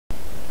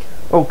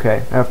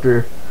okay after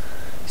a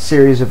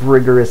series of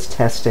rigorous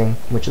testing,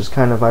 which is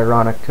kind of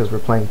ironic because we're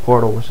playing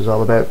Portal, which is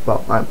all about,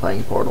 well, I'm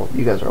playing Portal.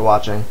 You guys are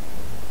watching.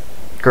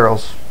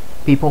 Girls.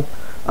 People.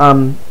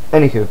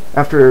 Anywho,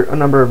 after a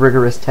number of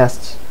rigorous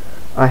tests,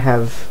 I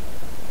have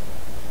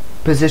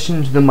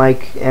positioned the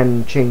mic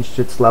and changed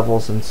its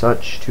levels and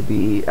such to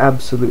be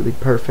absolutely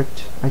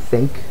perfect, I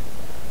think.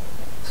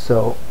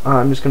 So,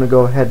 I'm just going to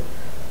go ahead.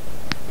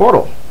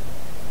 Portal,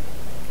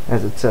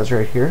 as it says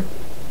right here.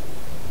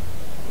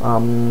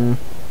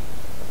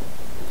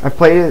 I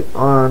played it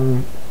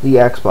on the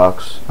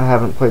Xbox. I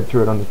haven't played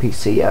through it on the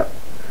PC yet.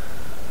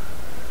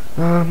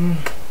 I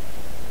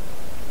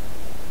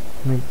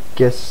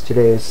guess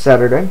today is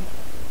Saturday.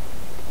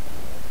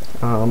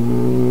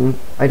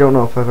 I don't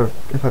know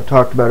if I've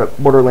talked about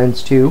it.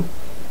 Borderlands 2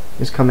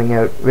 is coming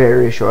out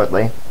very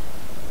shortly,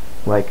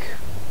 like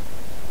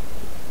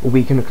a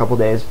week and a couple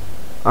days.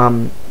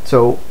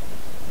 So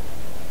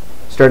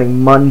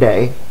starting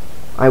Monday,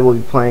 I will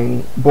be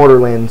playing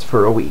Borderlands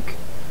for a week,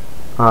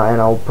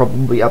 and I'll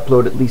probably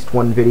upload at least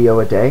one video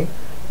a day.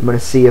 I'm gonna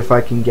see if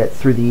I can get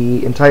through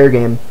the entire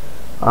game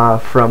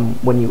from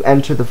when you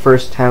enter the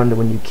first town to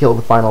when you kill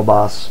the final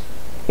boss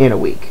in a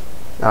week.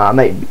 I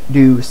might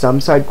do some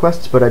side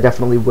quests, but I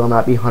definitely will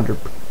not be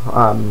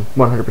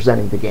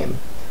 100%ing the game.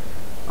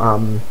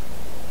 And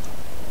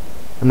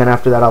then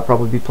after that, I'll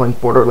probably be playing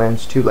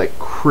Borderlands 2 like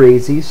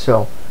crazy,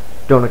 so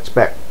don't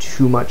expect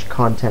too much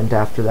content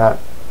after that.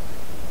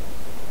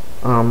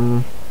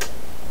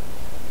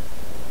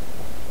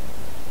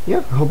 Yeah,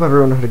 I hope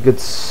everyone had a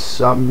good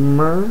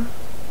summer.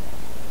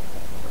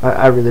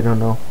 I really don't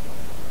know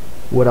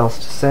what else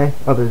to say,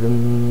 other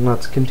than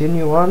let's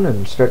continue on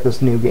and start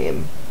this new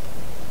game.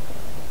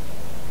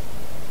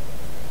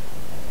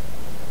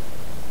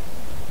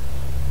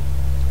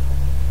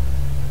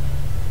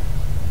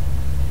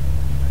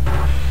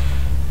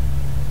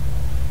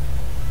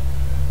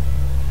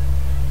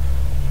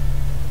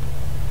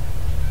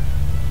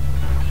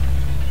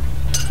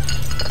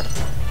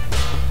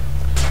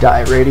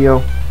 Die,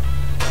 radio.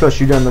 Push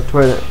you down the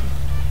toilet.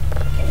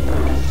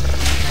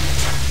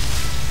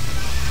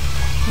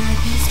 Your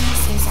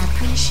business is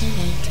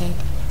appreciated.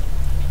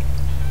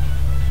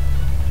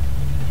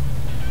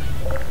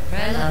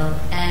 Hello,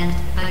 and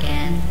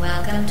again,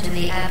 welcome to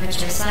the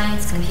Aperture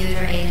Science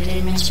Computer-Aided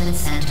Enrichment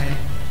Center.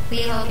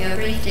 We hope your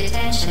brief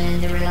detention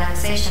in the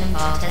relaxation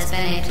vault has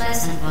been a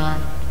pleasant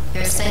one.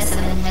 Your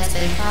specimen has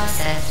been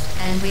processed,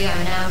 and we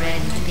are now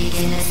ready to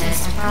begin the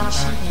test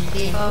proper.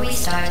 Before we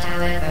start,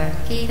 however,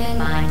 keep in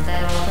mind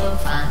that although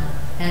fun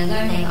and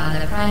learning are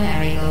the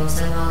primary goals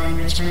of all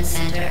Enrichment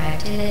Center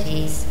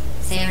activities,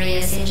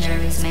 serious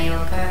injuries may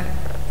occur.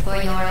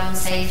 For your own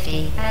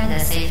safety and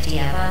the safety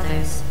of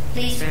others,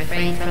 please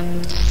refrain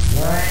from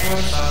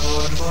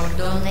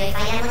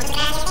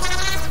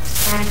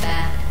Stand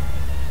back.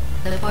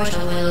 The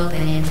portal will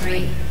open in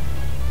 3,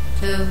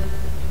 2,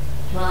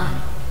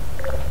 1.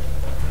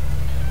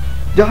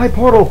 Die,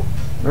 Portal!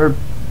 Or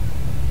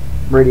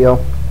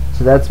radio.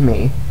 So that's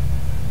me.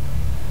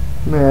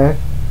 Meh.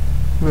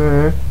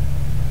 Meh.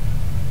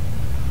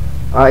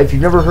 If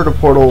you've never heard of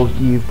Portal,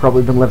 you've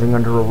probably been living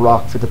under a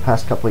rock for the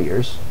past couple of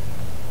years.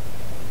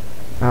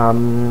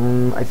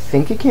 I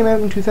think it came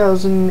out in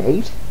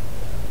 2008.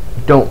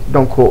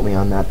 Don't quote me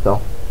on that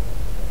though.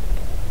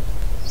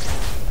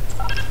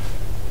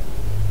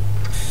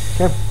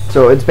 Okay,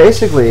 so it's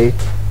basically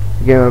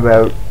a game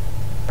about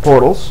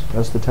portals,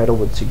 as the title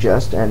would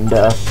suggest, and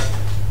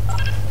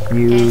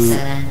you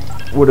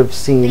would have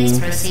seen. Please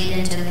proceed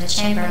into the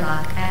chamber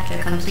lock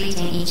after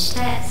completing each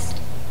test.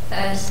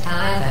 First,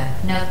 however,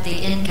 note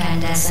the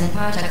incandescent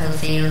particle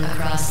field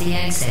across the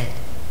exit.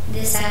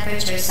 This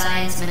Aperture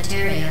Science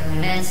material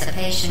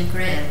emancipation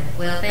grid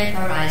will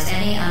vaporize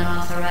any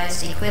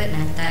unauthorized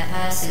equipment that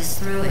passes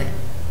through it.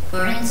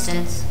 For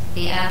instance,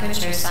 the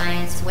Aperture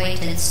Science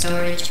weighted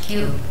storage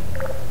cube.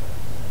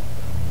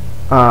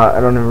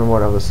 I don't remember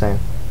what I was saying.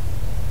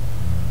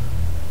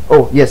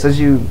 Oh, yes, as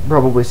you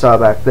probably saw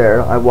back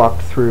there, I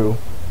walked through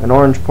an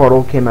orange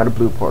portal, came out a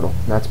blue portal.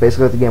 That's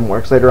basically how the game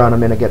works. Later on, I'm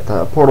going to get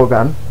the portal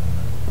gun.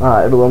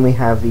 It'll only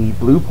have the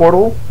blue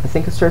portal, I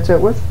think it starts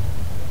out with.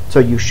 So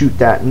you shoot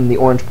that, and the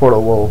orange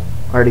portal will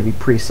already be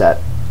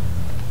preset.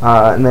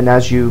 And then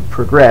as you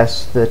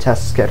progress, the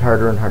tests get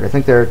harder and harder. I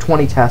think there are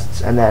 20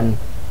 tests, and then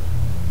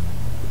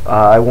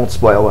I won't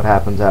spoil what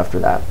happens after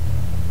that.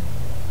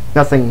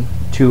 Nothing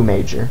too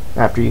major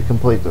after you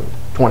complete the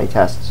 20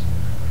 tests.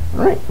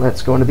 Alright,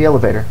 let's go into the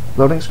elevator.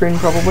 Loading screen,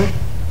 probably?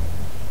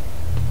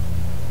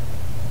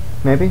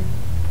 Maybe?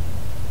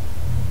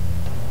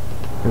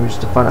 Maybe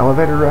just a fun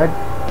elevator ride?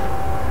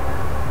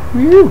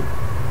 Woo!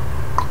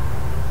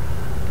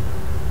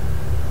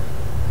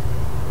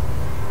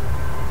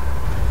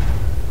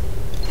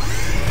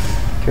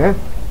 Okay.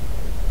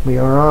 We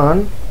are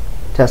on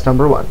test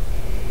number 1.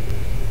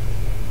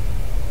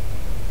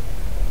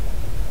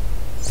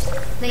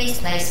 Please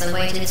place the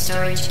weighted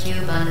storage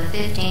cube on the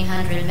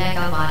 1500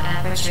 megawatt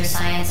Aperture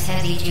Science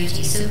Heavy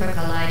Duty Super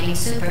Colliding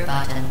Super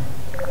button.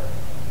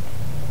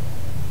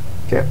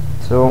 Okay,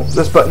 so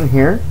this button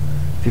here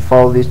if you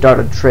follow these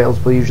dotted trails,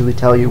 will usually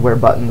tell you where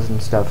buttons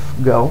and stuff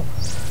go.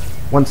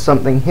 Once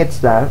something hits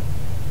that,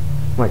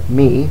 like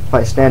me, if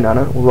I stand on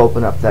it, will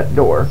open up that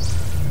door.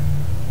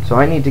 So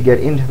I need to get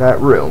into that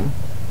room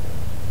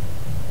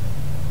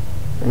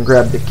and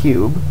grab the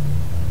cube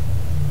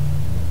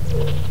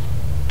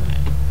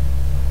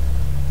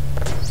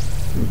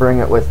and bring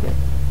it with me.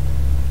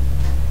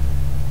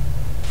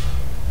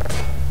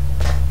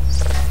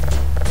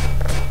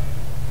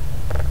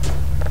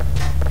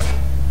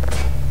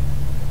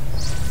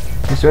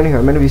 So anyway,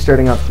 I'm going to be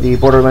starting up the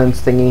Borderlands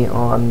thingy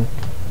on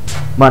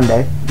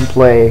Monday and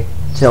play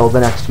till the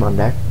next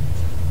Monday.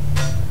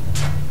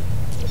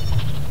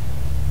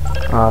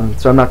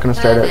 So I'm not going to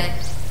start it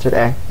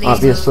today,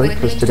 obviously,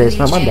 because today's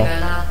not Monday.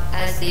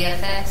 As the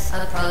effects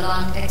of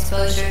prolonged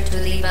exposure to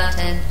the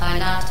button are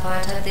not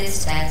part of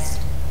this test.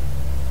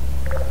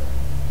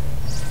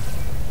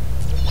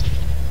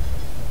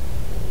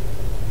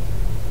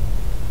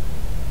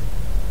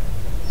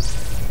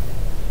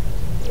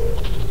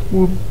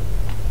 Whoop.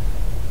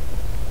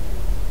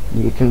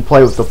 You can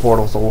play with the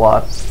portals a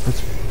lot.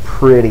 It's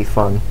pretty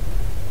fun.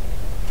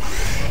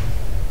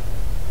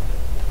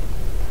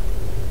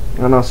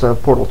 And also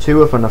have Portal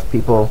 2 if enough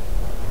people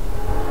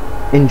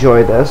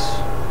enjoy this.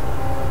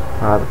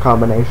 The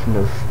combination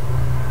of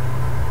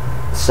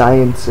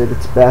science at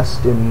its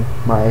best in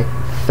my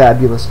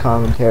fabulous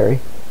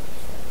commentary.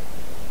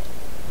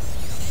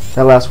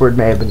 That last word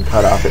may have been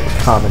cut off. It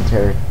was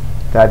commentary.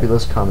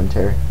 Fabulous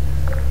commentary.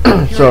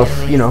 So,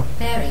 you know,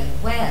 very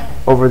well.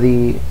 over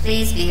the...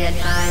 Please be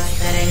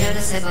advised that a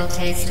noticeable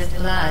taste of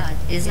blood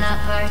is not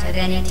part of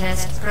any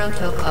test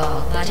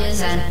protocol, but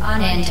is an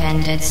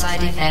unintended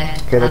side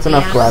effect. Okay, that's of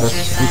enough, the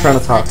Gladys. I'm trying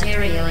to talk.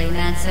 Material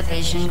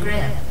emancipation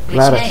grip, which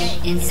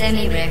Gladys. may, in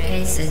semi-rare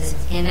cases,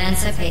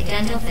 emancipate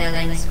dental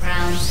fillings,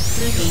 crowns,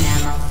 tooth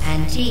enamel,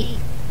 and teeth.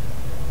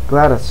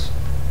 Gladys,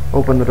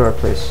 open the door,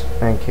 please.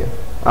 Thank you.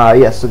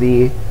 Yes, so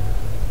the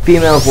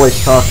female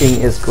voice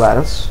talking is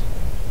Gladys.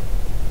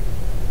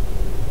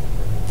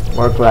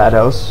 Or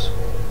GLaDOS.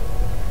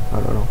 I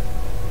don't know.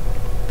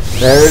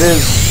 There it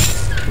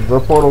is.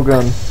 The portal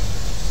gun.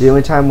 It's the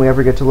only time we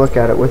ever get to look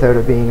at it without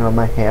it being on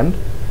my hand.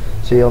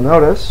 So you'll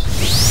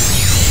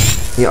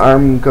notice the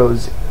arm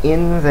goes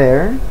in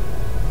there.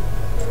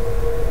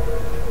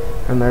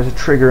 And there's a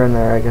trigger in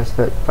there, I guess,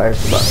 that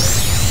fires the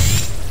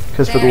button.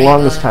 Because for the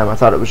longest time I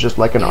thought it was just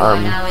like an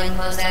arm. You are now in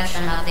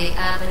possession of the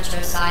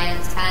Aperture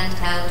Science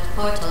handheld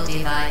portal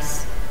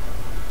device.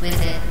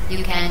 With it,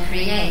 you can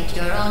create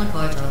your own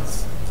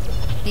portals.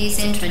 These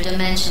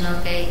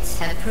intradimensional gates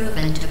have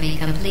proven to be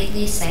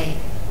completely safe.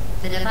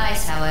 The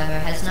device, however,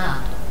 has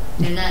not.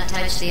 Do not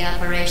touch the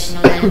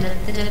operational end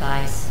of the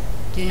device.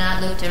 Do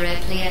not look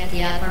directly at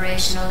the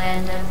operational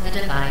end of the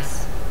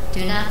device.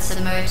 Do not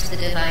submerge the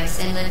device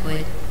in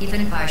liquid,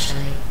 even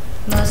partially.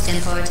 Most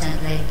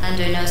importantly,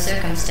 under no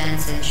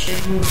circumstances should...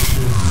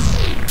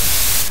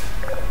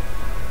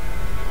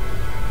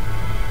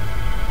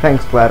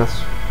 Thanks,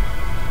 Gladys.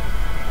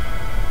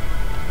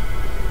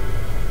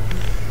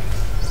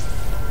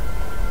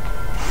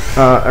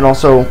 And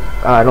also,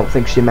 I don't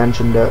think she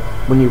mentioned it,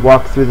 when you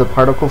walk through the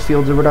particle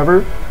fields or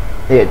whatever,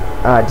 it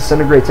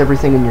disintegrates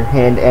everything in your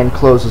hand and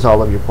closes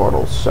all of your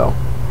portals, so.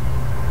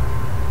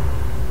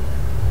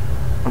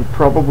 I'm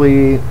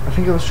probably, I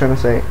think I was trying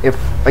to say, if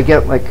I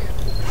get like,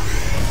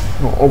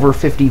 over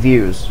 50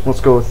 views,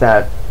 let's go with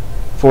that,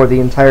 for the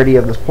entirety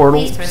of this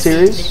Portal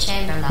series,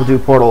 we'll do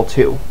Portal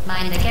 2.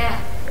 Mind the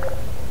gap.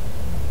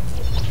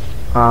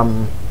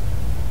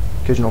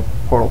 Because, you know,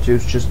 Portal 2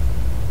 is just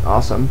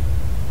awesome.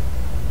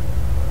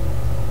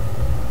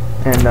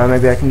 And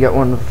maybe I can get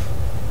one of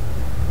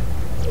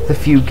the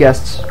few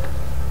guests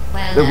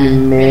Well, that we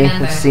may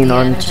remember, have seen the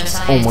on... Aperture Oh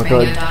Science my Bring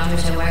Your god.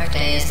 Daughter to Work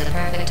Day is the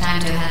perfect time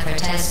to have her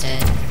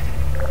tested.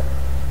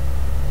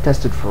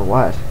 Tested for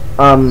what?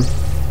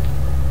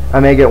 I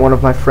may get one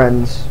of my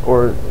friends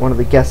or one of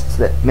the guests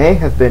that may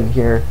have been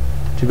here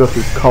to go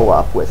through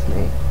co-op with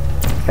me.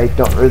 I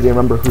don't really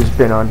remember who's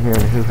been on here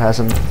and who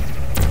hasn't.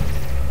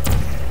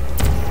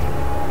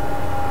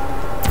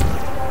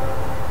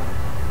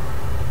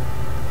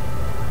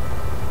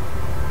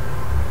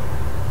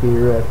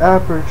 Here at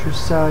Aperture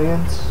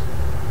Science,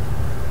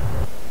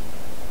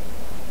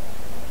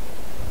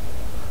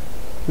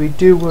 we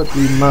do what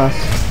we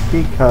must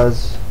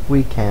because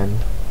we can.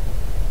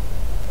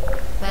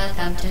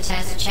 Welcome to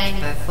Test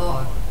Chamber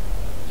 4.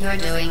 You're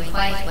doing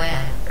quite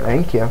well.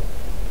 Thank you.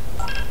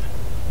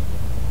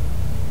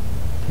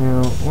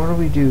 Now, what do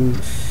we do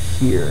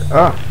here?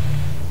 Ah!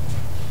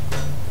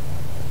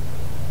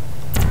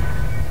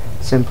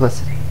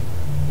 Simplicity.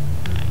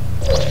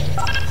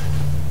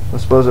 I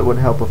suppose it would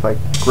help if I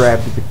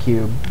grabbed the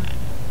cube.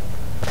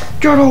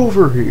 Get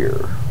over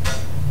here!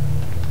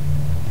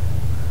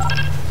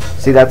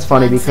 See, that's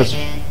funny Once because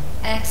again,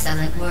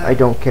 excellent work. I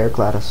don't care,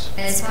 Gladys.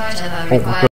 As part of our Oh my required